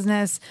for the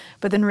business,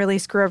 but then really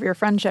screw up your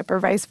friendship or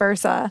vice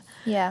versa.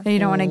 Yeah. And you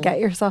don't want to get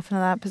yourself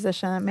into that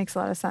position. It makes a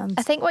lot of sense.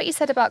 I think what you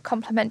said about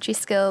complementary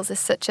skills is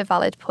such a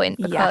valid point,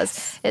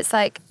 because it's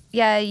like,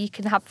 yeah, you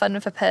can have fun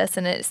with a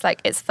person. It's like,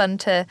 it's fun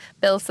to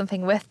build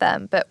something with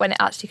them. But when it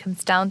actually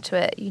comes down to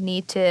it, you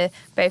need to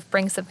both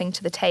bring something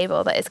to the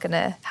table that is going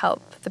to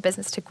help the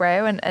business to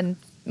grow and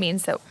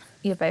means that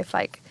you're both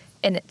like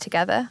in it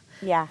together.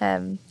 Yeah.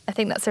 I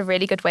think that's a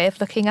really good way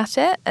of looking at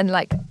it. And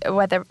like,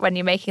 whether when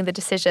you're making the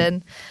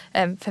decision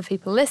for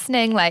people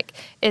listening, like,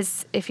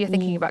 is if you're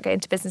thinking about going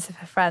to business with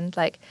a friend,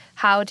 like,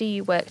 how do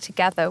you work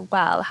together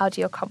well? How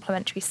do your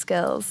complementary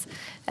skills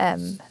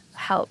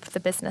help the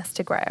business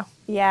to grow?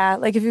 Yeah,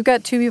 like if you've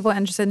got two people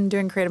interested in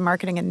doing creative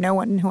marketing and no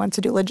one who wants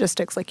to do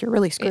logistics, like, you're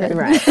really screwed. Yeah.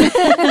 Right.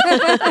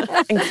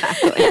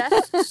 Exactly. Yeah.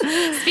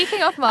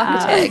 Speaking of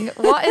marketing,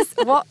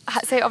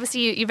 so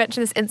obviously you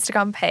mentioned this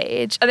Instagram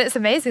page, and it's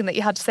amazing that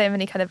you had so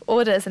many kind of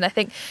orders. And I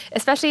think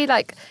especially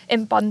like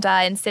in Bondi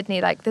and Sydney,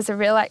 like there's a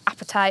real like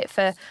appetite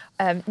for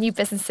new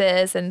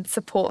businesses and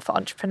support for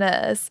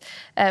entrepreneurs.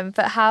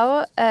 But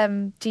how are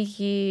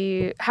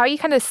you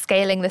kind of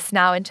scaling this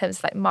now in terms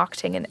of like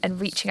marketing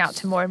and reaching out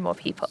to more and more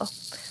people?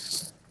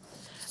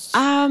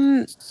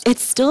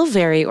 It's still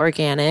very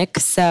organic.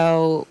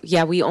 So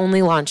yeah, we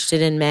only launched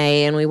it in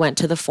May, and we went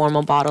to the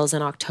formal bottles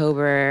in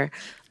October.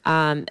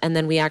 And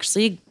then we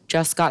actually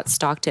just got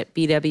stocked at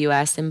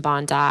BWS in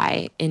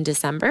Bondi in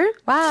December.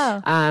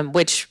 Wow.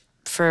 Which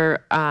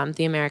for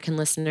the American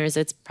listeners,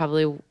 it's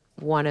probably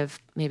one of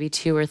maybe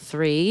 2 or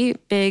 3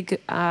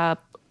 big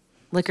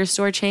liquor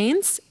store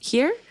chains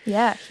here.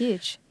 Yeah,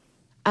 huge.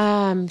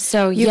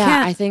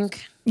 I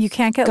think... You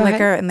can't get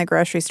liquor in the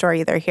grocery store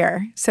either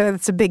here. So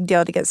it's a big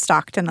deal to get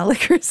stocked in a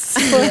liquor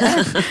store.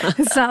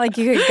 It's not like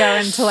you could go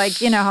into like,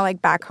 you know how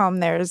like back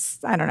home there's,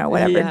 I don't know,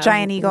 whatever,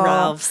 Giant Eagle.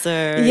 Ralph's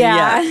or...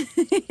 Yeah.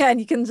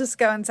 And you can just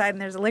go inside and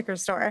there's a liquor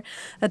store.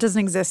 That doesn't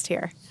exist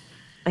here.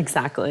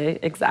 Exactly.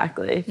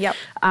 Yep.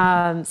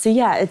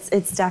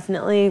 It's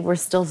definitely, we're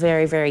still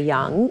very, very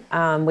young.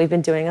 We've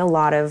been doing a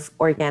lot of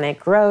organic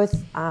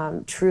growth,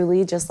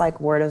 truly just like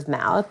word of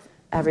mouth.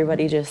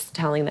 Everybody just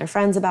telling their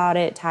friends about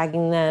it,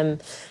 tagging them.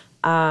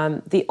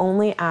 The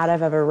only ad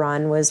I've ever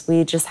run was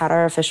we just had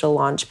our official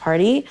launch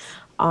party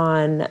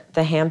on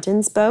the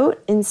Hamptons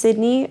boat in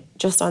Sydney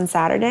just on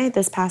Saturday,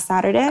 this past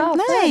Saturday. Oh,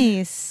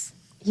 nice.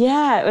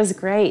 Yeah, it was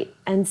great.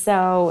 And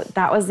so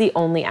that was the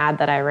only ad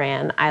that I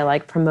ran. I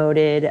like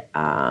promoted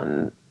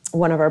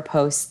one of our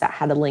posts that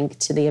had a link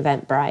to the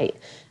Eventbrite.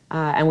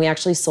 And we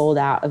actually sold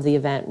out of the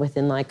event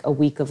within like a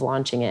week of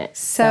launching it.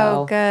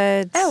 So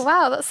good. Oh,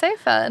 wow. That's so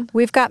fun.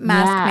 We've got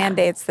mask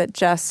mandates that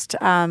just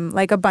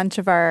like a bunch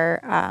of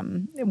our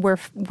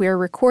we're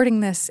recording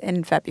this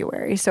in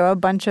February. So a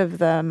bunch of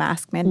the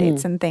mask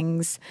mandates and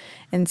things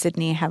in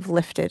Sydney have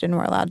lifted and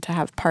we're allowed to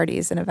have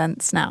parties and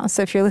events now.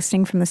 So if you're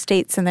listening from the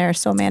States and there are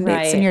still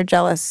mandates and you're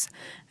jealous,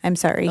 I'm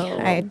sorry.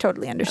 I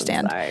totally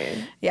understand. I'm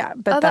sorry. Yeah,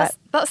 but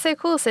that's so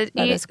cool. So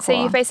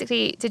you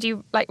basically, did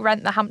you like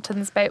rent the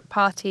Hamptons boat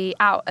party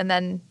out and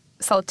then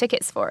sold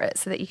tickets for it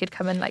so that you could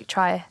come and like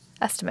try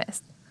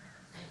Estamos?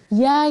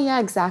 Yeah,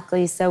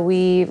 exactly. So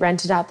we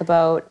rented out the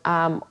boat,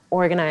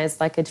 organized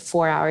like a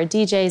 4-hour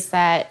DJ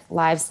set,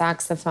 live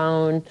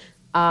saxophone,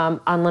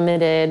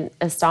 unlimited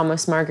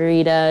Estamos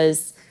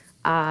margaritas,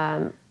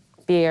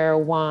 beer,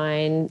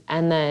 wine,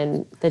 and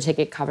then the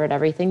ticket covered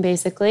everything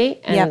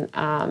basically.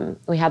 And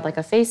we had like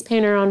a face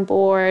painter on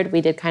board.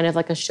 We did kind of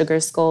like a Sugar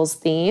Skulls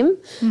theme.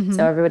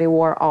 So everybody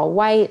wore all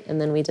white, and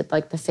then we did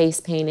like the face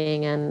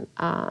painting and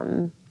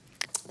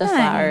the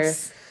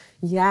flowers.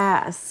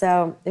 Yeah,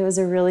 so it was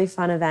a really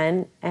fun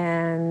event,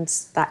 and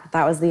that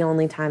was the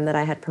only time that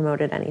I had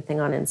promoted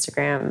anything on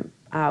Instagram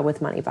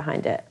with money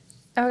behind it.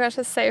 Oh my gosh,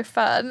 that's so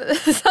fun.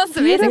 This sounds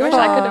amazing. I wish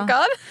I could have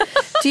gone.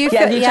 Do you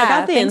if you check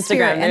out the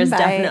Instagram, there's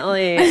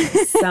definitely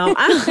some.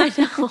 I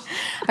know.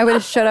 I would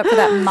have showed up for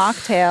that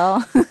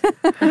mocktail.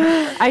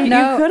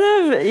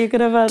 You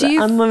could have had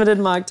unlimited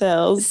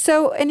mocktails.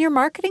 So in your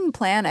marketing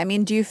plan, I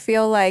mean, do you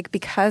feel like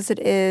because it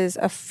is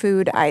a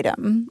food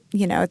item,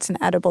 you know, it's an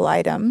edible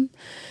item,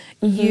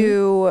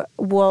 you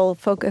will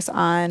focus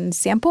on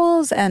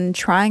samples and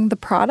trying the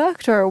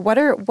product, or what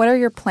are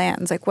your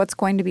plans? Like, what's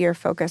going to be your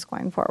focus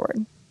going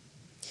forward?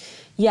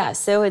 Yeah,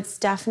 so it's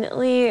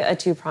definitely a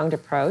 2-pronged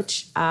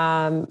approach.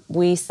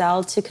 We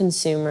sell to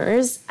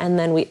consumers, and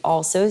then we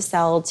also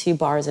sell to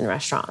bars and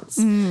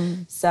restaurants.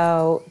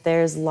 So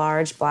there's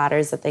large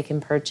bladders that they can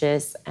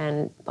purchase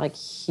and like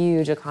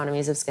huge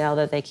economies of scale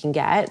that they can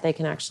get. They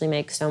can actually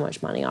make so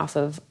much money off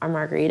of our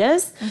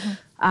margaritas.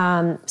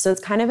 So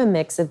it's kind of a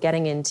mix of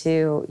getting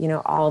into, you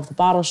know, all of the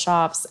bottle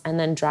shops and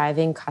then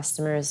driving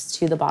customers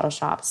to the bottle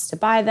shops to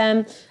buy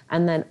them,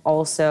 and then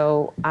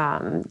also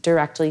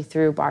directly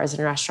through bars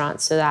and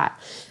restaurants, so that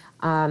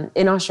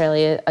in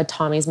Australia, a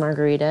Tommy's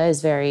margarita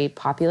is very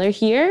popular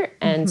here.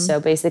 And so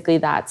basically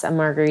that's a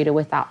margarita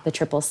without the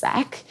triple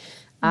sec.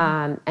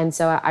 And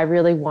so I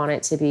really want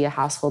it to be a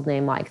household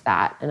name like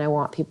that. And I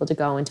want people to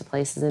go into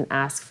places and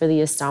ask for the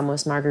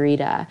Estamos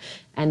margarita.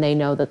 And they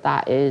know that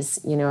that is,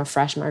 you know, a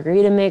fresh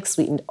margarita mix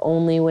sweetened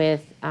only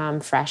with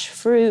fresh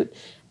fruit.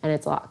 And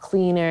it's a lot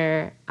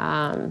cleaner.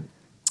 And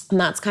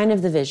that's kind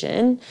of the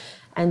vision.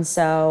 And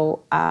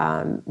so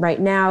right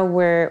now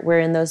we're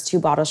in those 2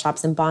 bottle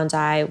shops in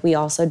Bondi. We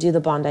also do the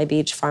Bondi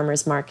Beach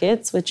Farmers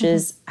Markets, which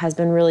has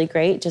been really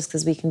great just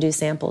because we can do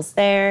samples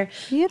there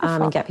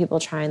and get people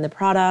trying the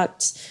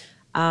product.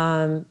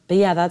 But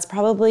yeah, that's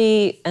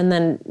probably, and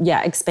then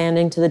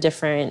expanding to the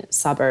different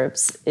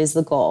suburbs is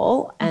the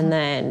goal. And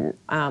then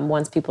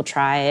once people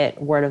try it,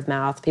 word of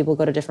mouth, people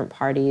go to different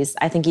parties.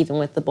 I think even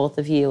with the both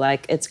of you,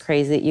 like, it's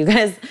crazy that you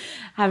guys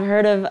have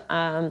heard of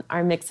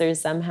our mixers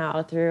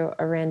somehow through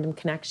a random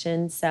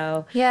connection.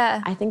 So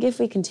yeah, I think if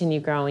we continue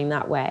growing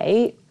that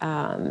way,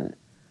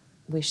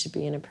 we should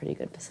be in a pretty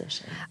good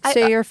position.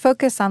 So you're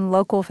focused on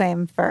local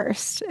fame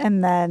first,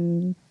 and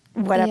then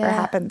whatever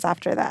happens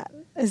after that.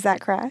 Is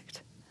that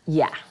correct?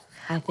 Yeah,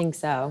 I think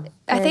so.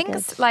 I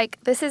think like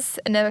this is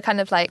another kind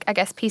of like, I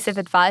guess, piece of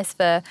advice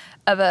for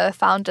other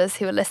founders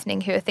who are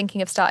listening, who are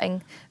thinking of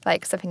starting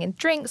like something in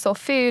drinks or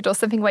food or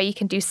something where you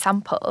can do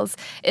samples,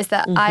 is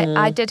that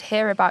I did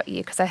hear about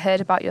you because I heard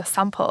about your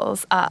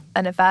samples at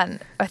an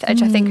event, which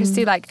I think was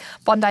through like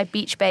Bondi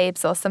Beach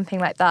Babes or something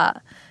like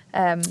that.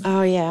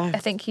 Oh yeah. I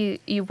think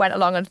you went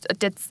along and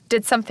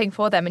did something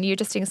for them, and you were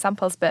just doing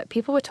samples, but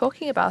people were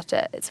talking about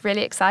it. It's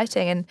really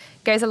exciting and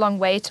goes a long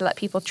way to let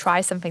people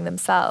try something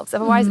themselves.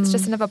 Otherwise, it's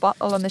just another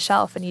bottle on the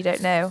shelf, and you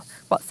don't know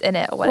what's in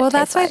it or what it tastes like. Well,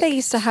 that's why they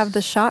used to have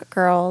the shot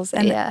girls.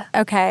 And yeah.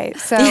 Okay,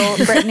 so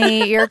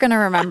Brittany, you're going to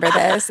remember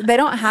this. They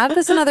don't have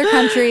this in other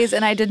countries,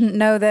 and I didn't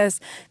know this.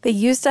 They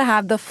used to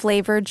have the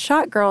flavored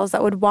shot girls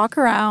that would walk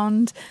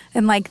around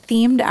in like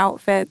themed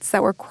outfits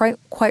that were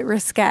quite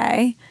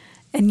risque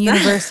in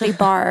university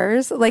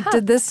bars. Like,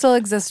 did this still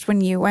exist when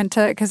you went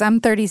to, because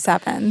I'm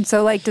 37,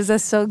 so like, does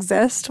this still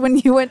exist when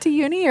you went to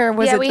uni, or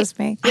was it just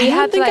me? I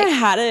don't think I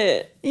had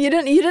it. You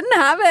didn't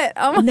have it?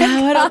 Oh my God.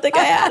 No, I don't think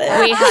I had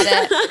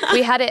it.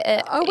 We had it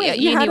at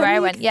uni where I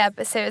went. Yeah.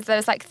 But so there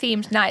was like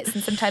themed nights,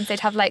 and sometimes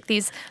they'd have like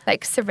these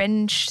like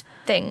syringe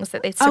things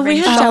that they'd syringe. We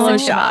had Jello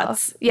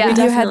shots. Yeah, we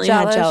definitely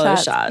had Jello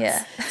shots.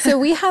 Yeah. So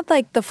we had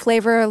like the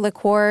flavor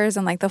liqueurs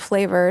and like the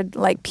flavored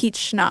like peach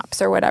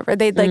schnapps or whatever.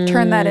 They'd like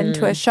turn that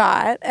into a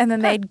shot, and then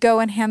they'd go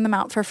and hand them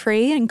out for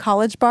free in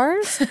college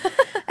bars.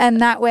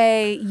 And that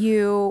way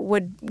you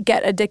would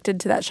get addicted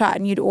to that shot,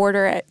 and you'd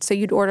order it. So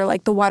you'd order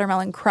like the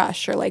watermelon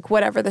crush or like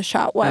whatever the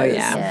shot was. Oh,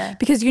 yeah.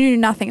 Because you knew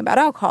nothing about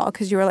alcohol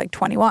because you were like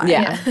 21.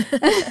 Yeah.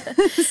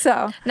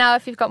 So now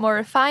if you've got more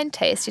refined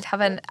taste, you'd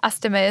have an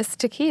Estamos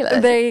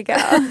tequila. there you go.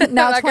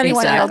 Now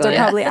 21-year-olds are Exactly.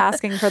 probably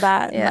asking for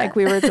that. Yeah. Like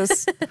we were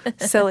just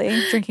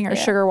silly drinking our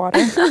sugar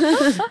water.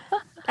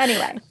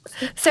 Anyway.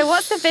 So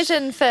what's the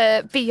vision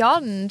for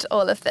beyond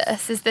all of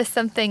this? Is this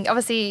something,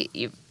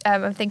 obviously,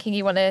 I'm thinking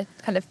you want to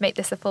kind of make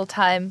this a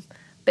full-time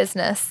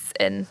business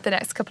in the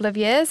next couple of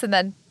years, and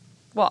then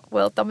what,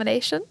 world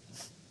domination?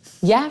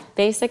 Yeah,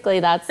 basically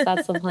that's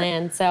the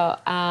plan. So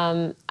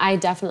I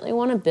definitely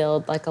want to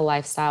build like a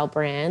lifestyle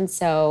brand.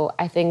 So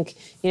I think,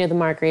 the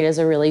margaritas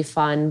are really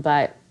fun,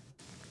 but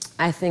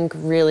I think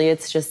really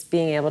it's just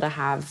being able to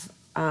have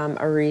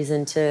a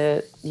reason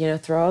to,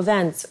 throw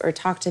events or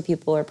talk to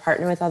people or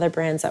partner with other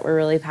brands that we're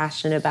really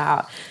passionate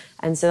about.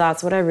 And so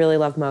that's what I really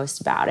love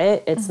most about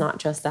it. It's not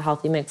just the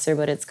healthy mixer,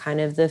 but it's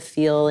kind of the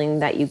feeling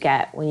that you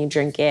get when you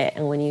drink it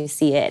and when you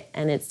see it.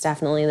 And it's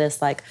definitely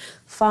this like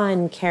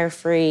fun,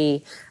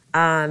 carefree.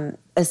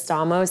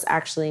 Estamos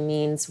actually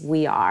means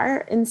we are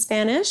in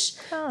Spanish.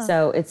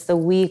 So it's the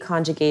we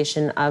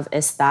conjugation of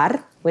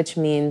estar, which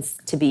means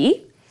to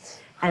be.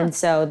 And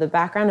so the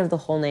background of the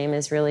whole name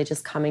is really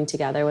just coming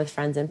together with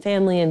friends and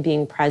family and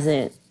being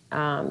present,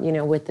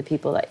 with the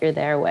people that you're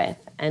there with.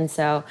 And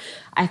so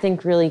I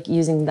think really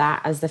using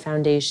that as the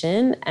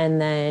foundation and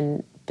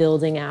then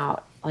building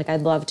out, like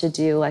I'd love to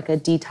do like a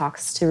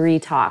detox to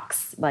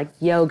retox, like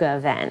yoga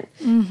event.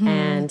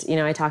 And,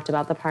 I talked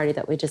about the party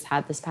that we just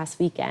had this past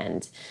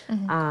weekend.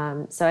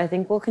 So I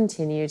think we'll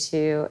continue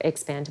to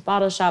expand to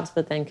bottle shops,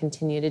 but then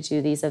continue to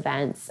do these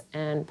events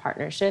and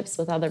partnerships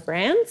with other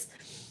brands.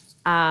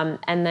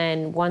 And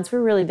then once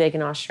we're really big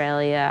in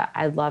Australia,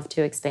 I'd love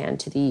to expand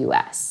to the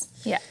US.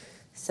 Yeah.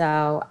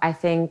 So I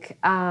think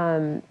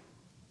I'm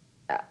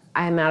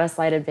at a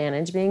slight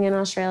advantage being in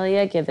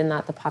Australia, given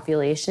that the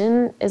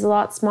population is a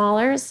lot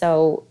smaller.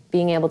 So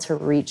being able to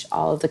reach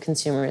all of the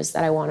consumers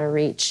that I want to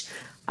reach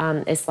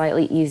is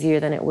slightly easier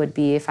than it would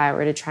be if I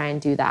were to try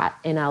and do that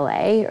in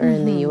LA or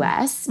in the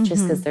US,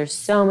 just because there's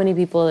so many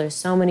people, there's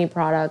so many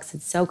products,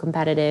 it's so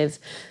competitive.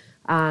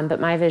 But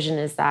my vision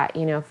is that,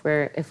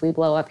 if we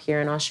blow up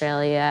here in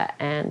Australia,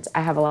 and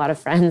I have a lot of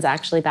friends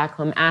actually back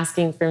home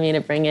asking for me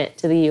to bring it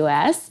to the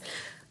US,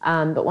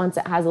 but once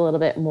it has a little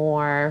bit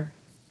more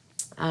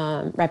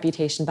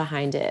reputation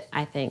behind it,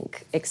 I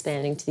think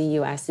expanding to the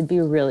US would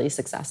be really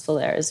successful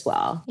there as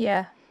well.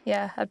 Yeah,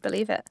 I'd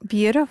believe it.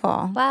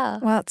 Beautiful. Wow.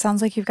 Well, it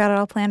sounds like you've got it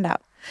all planned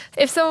out.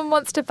 If someone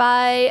wants to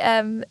buy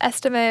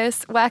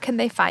Estamos, where can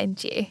they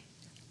find you?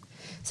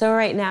 So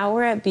right now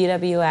we're at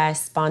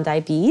BWS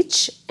Bondi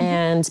Beach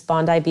and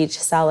Bondi Beach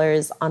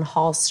Cellars on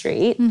Hall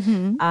Street,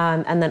 and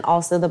then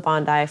also the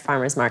Bondi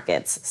Farmers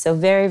Markets. So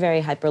very,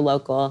 very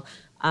hyper-local.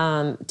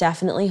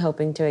 Definitely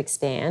hoping to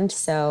expand.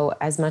 So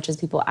as much as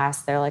people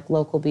ask their like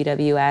local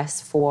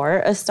BWS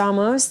for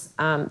Estamos,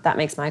 that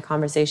makes my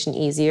conversation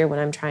easier when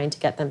I'm trying to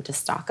get them to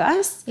stock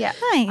us. Yeah.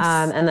 Nice.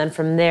 And then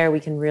from there, we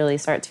can really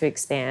start to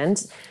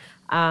expand.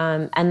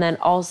 And then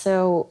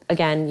also,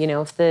 again,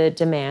 if the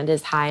demand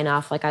is high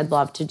enough, like I'd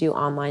love to do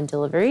online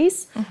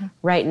deliveries.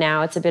 Right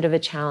now, it's a bit of a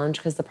challenge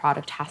because the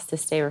product has to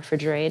stay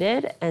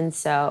refrigerated. And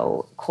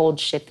so cold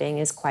shipping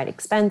is quite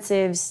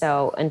expensive.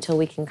 So until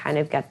we can kind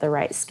of get the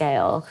right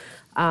scale,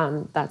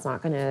 that's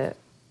going to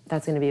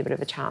be a bit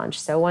of a challenge.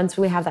 So once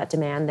we have that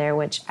demand there,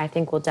 which I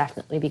think will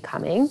definitely be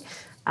coming,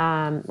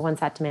 once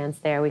that demand's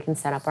there, we can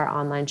set up our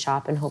online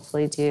shop and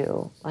hopefully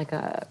do like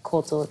a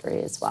cold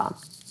delivery as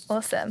well.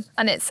 Awesome.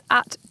 And it's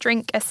at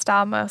Drink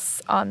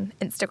Estamos on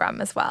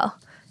Instagram as well,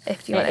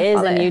 if you want to follow.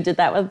 follow. It is, and you did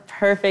that with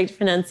perfect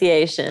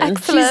pronunciation.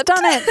 Excellent. She's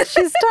done it.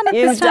 She's done it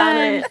this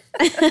time.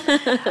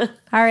 You've done it.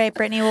 All right,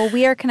 Brittany. Well,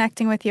 we are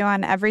connecting with you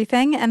on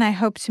everything, and I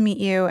hope to meet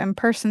you in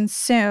person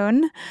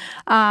soon.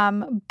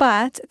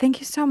 But thank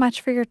you so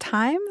much for your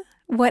time.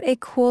 What a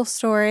cool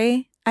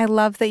story. I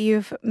love that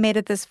you've made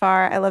it this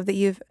far. I love that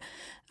you've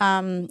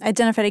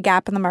identified a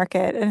gap in the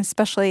market, and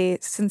especially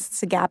since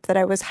it's a gap that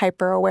I was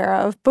hyper aware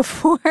of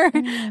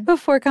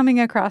before coming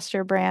across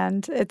your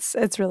brand.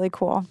 It's really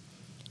cool.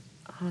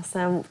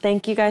 Awesome.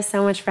 Thank you guys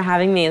so much for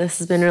having me. This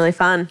has been really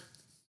fun.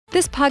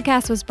 This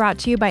podcast was brought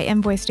to you by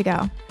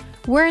Invoice2Go.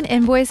 We're an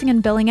invoicing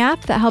and billing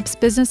app that helps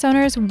business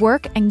owners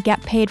work and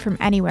get paid from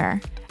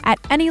anywhere, at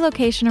any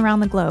location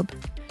around the globe.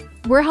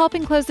 We're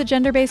helping close the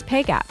gender-based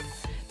pay gap.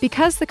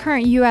 Because the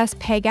current U.S.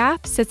 pay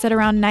gap sits at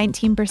around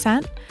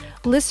 19%,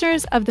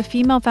 listeners of the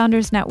Female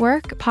Founders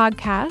Network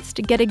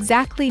podcast get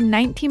exactly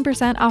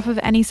 19% off of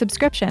any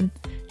subscription.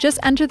 Just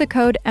enter the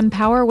code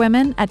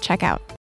EMPOWERWOMEN at checkout.